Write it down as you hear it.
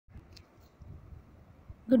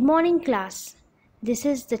Good morning, class. This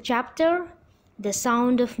is the chapter The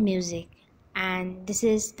Sound of Music, and this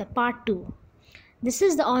is the part 2. This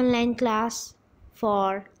is the online class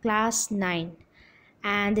for class 9,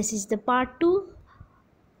 and this is the part 2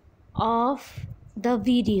 of the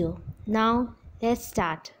video. Now, let's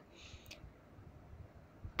start.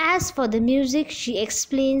 As for the music, she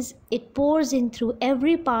explains, it pours in through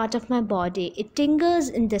every part of my body. It tingles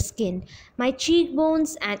in the skin, my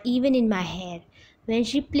cheekbones, and even in my hair. When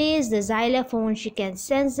she plays the xylophone, she can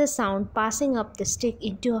sense the sound passing up the stick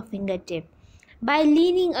into her fingertip. By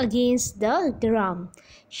leaning against the drum,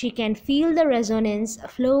 she can feel the resonance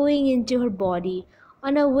flowing into her body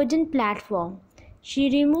on a wooden platform. She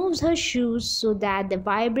removes her shoes so that the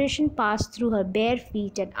vibration passes through her bare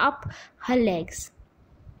feet and up her legs.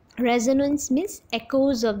 Resonance means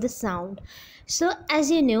echoes of the sound. So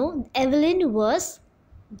as you know, Evelyn was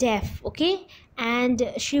deaf, okay,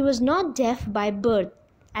 and she was not deaf by birth.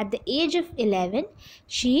 At the age of 11,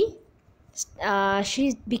 she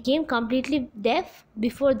became completely deaf.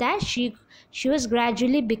 Before that, she was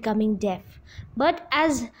gradually becoming deaf, but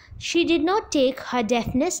as she did not take her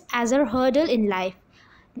deafness as her hurdle in life,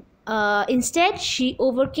 instead she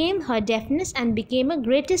overcame her deafness and became a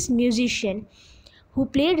greatest musician who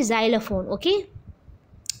played xylophone. Okay,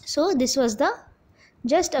 so this was the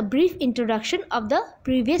just a brief introduction of the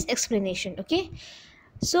previous explanation. Okay,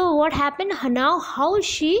 so what happened now, how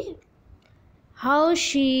she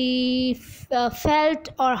felt,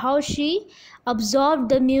 or how she absorbed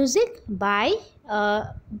the music by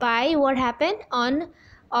what happened on,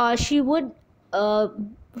 she would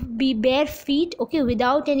be bare feet, okay,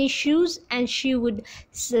 without any shoes, and she would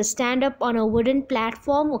stand up on a wooden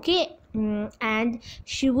platform, okay, and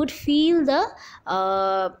she would feel the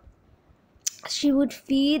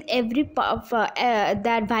every part of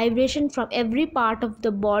that vibration from every part of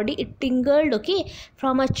the body. It tingled, okay,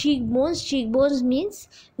 from her cheekbones means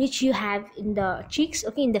which you have in the cheeks,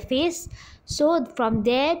 okay, in the face. So from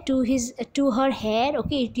there to her hair,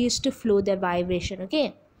 okay, it used to flow the vibration,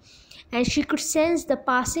 okay, and she could sense the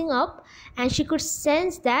passing up, and she could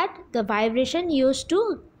sense that the vibration used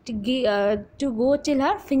to go till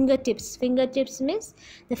her fingertips. Fingertips means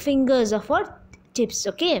the fingers of her tips,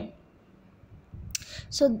 okay.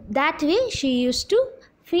 So that way she used to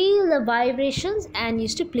feel the vibrations and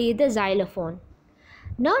used to play the xylophone.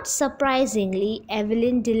 Not surprisingly,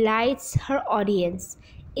 Evelyn delights her audience.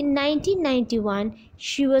 In 1991,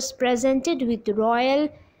 she was presented with Royal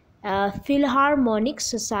Philharmonic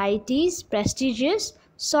Society's prestigious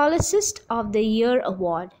Soloist of the Year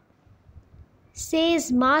award.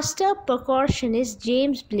 Says master percussionist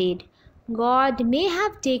James Blade, God may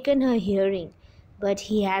have taken her hearing, but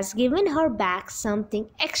he has given her back something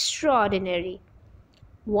extraordinary.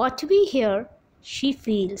 What we hear, she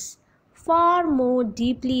feels far more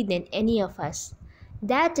deeply than any of us.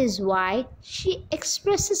 That is why she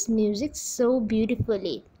expresses music so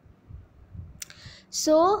beautifully.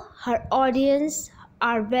 So her audience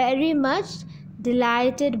are very much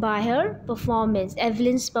delighted by her performance,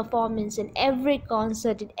 Evelyn's performance, in every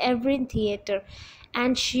concert, in every theater,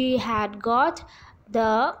 and she had got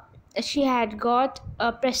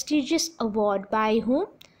a prestigious award by whom?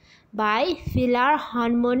 By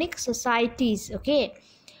Philharmonic Societies. Okay,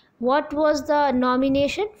 what was the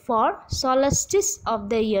nomination for? Soloist of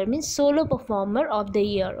the Year means solo performer of the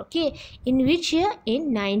year. Okay, in which year?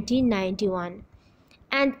 In 1991.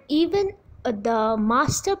 And even the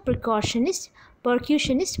master percussionist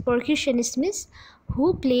means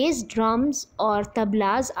who plays drums or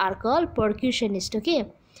tablas are called percussionist. Okay,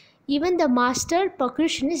 even the master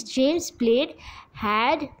percussionist James Blade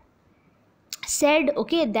had said,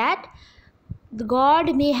 okay, that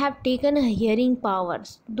God may have taken her hearing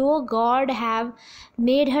powers, though God have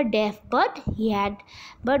made her deaf, but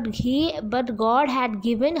God had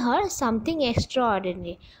given her something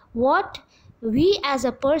extraordinary. What we as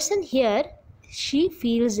a person hear, she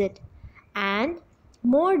feels it, and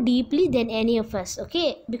more deeply than any of us,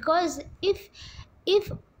 okay, because if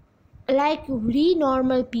like we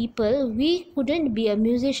normal people, we couldn't be a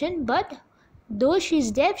musician, but though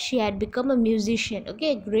she's deaf, she had become a musician,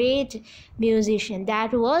 okay, great musician.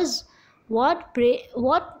 That was what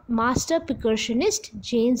master percussionist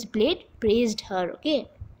James Blade praised her, okay.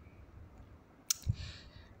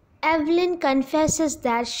 Evelyn confesses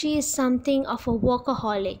that she is something of a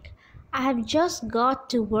workaholic. I have just got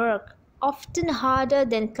to work, often harder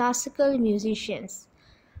than classical musicians.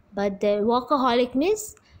 But the workaholic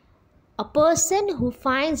means a person who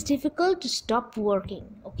finds difficult to stop working,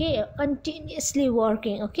 okay, continuously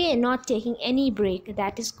working, okay, not taking any break.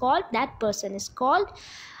 That person is called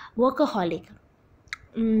workaholic.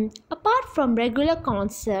 Apart from regular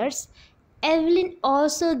concerts, Evelyn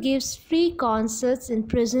also gives free concerts in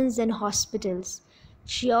prisons and hospitals.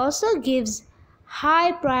 She also gives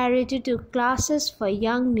high priority to classes for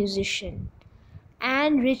young musicians.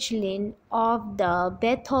 Anne Richlin of the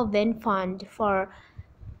Beethoven Fund for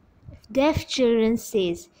Deaf Children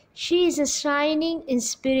says she is a shining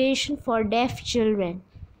inspiration for deaf children.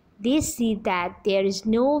 They see that there is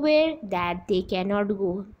nowhere that they cannot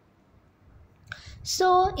go.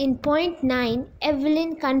 So, in point 9,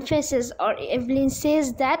 Evelyn confesses, or Evelyn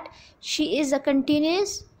says that she is a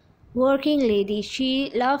continuous working lady.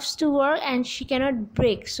 She loves to work and she cannot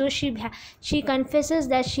break. So she confesses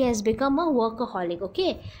that she has become a workaholic.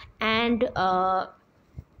 Okay, and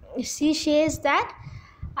she says that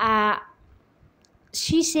uh, I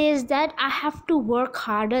have to work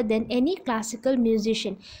harder than any classical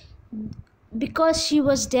musician, because she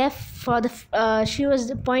was deaf. For the she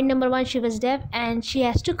was point number 1, she was deaf and she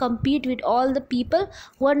has to compete with all the people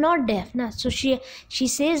who are not deaf now. So she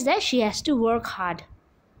says that she has to work hard.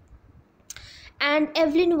 And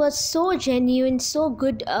Evelyn was so genuine, so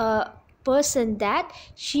good person that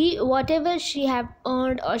she, whatever she have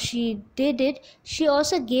earned or she did it, she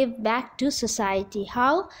also gave back to society.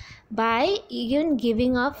 How? By even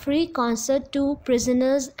giving a free concert to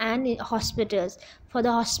prisoners and in hospitals, for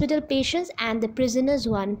the hospital patients and the prisoners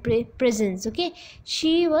who are in prisons. Okay,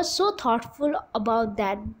 she was so thoughtful about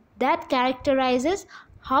that. That characterizes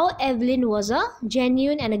how Evelyn was a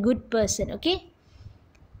genuine and a good person. Okay,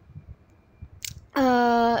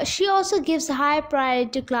 she also gives high priority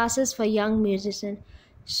to classes for young musicians.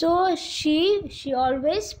 So she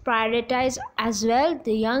always prioritize as well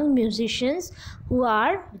the young musicians who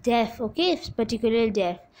are deaf. Okay, particularly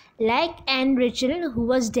deaf, like Anne Richel, who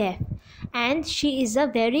was deaf, and she is a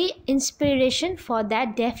very inspiration for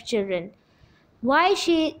that deaf children. Why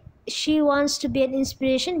she wants to be an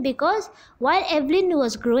inspiration? Because while Evelyn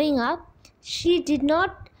was growing up, she did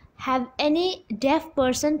not have any deaf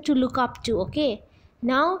person to look up to. Okay,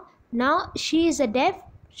 now she is a deaf.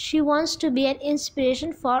 She wants to be an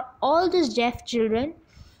inspiration for all those deaf children,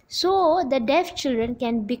 so the deaf children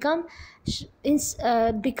can become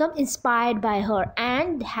inspired by her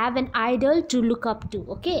and have an idol to look up to.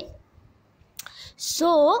 Okay,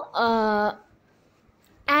 so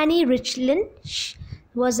Annie Richland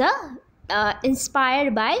was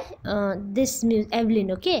inspired by this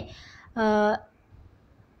Evelyn. Okay,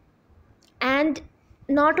 and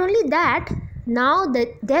not only that, now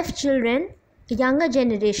the deaf children, younger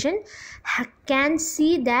generation, can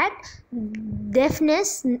see that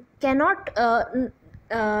deafness cannot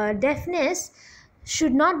deafness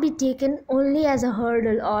should not be taken only as a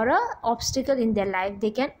hurdle or a obstacle in their life.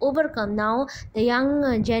 They can overcome. Now the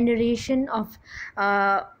young generation of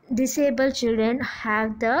disabled children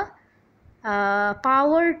have the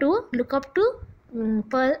power to look up to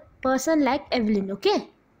person like Evelyn. Okay,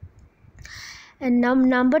 and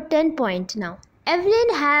number 10 point now.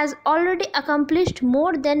 Evelyn has already accomplished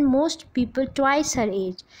more than most people twice her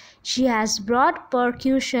age. She has brought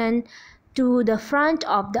percussion to the front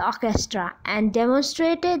of the orchestra and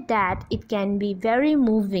demonstrated that it can be very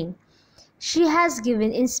moving. She has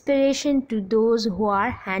given inspiration to those who are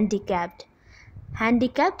handicapped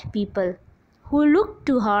people, who look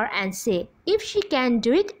to her and say, if she can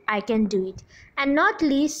do it, I can do it. And not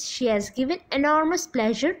least, she has given enormous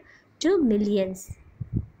pleasure to millions.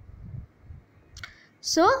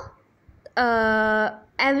 So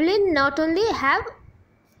Evelyn not only have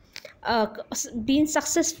been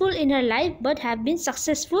successful in her life, but have been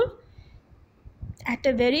successful at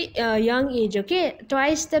a very young age. Okay,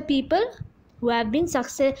 twice the people who have been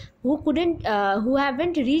who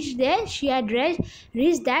haven't reached there, she had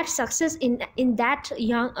reached that success in that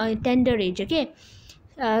young tender age. Okay,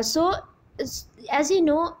 so as you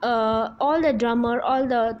know, all the drummer, all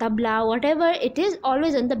the tabla, whatever it is,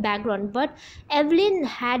 always in the background, but Evelyn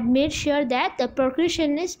had made sure that the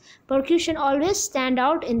percussion always stand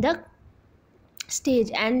out in the stage,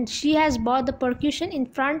 and she has brought the percussion in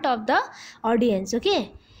front of the audience.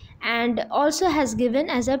 Okay, and also has given,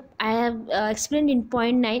 as I have explained in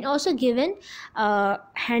point 9, also given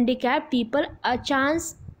handicapped people a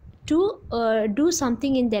chance to do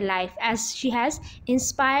something in their life, as she has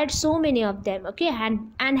inspired so many of them. Okay,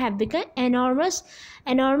 and have become enormous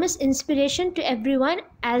inspiration to everyone,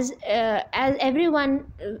 as everyone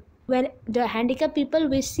when the handicapped people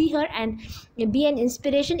will see her and be an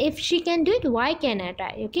inspiration. If she can do it, why cannot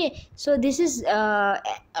I? Okay, so this is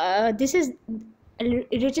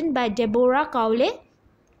written by Deborah Cowley.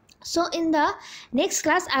 So in the next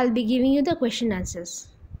class I'll be giving you the question answers.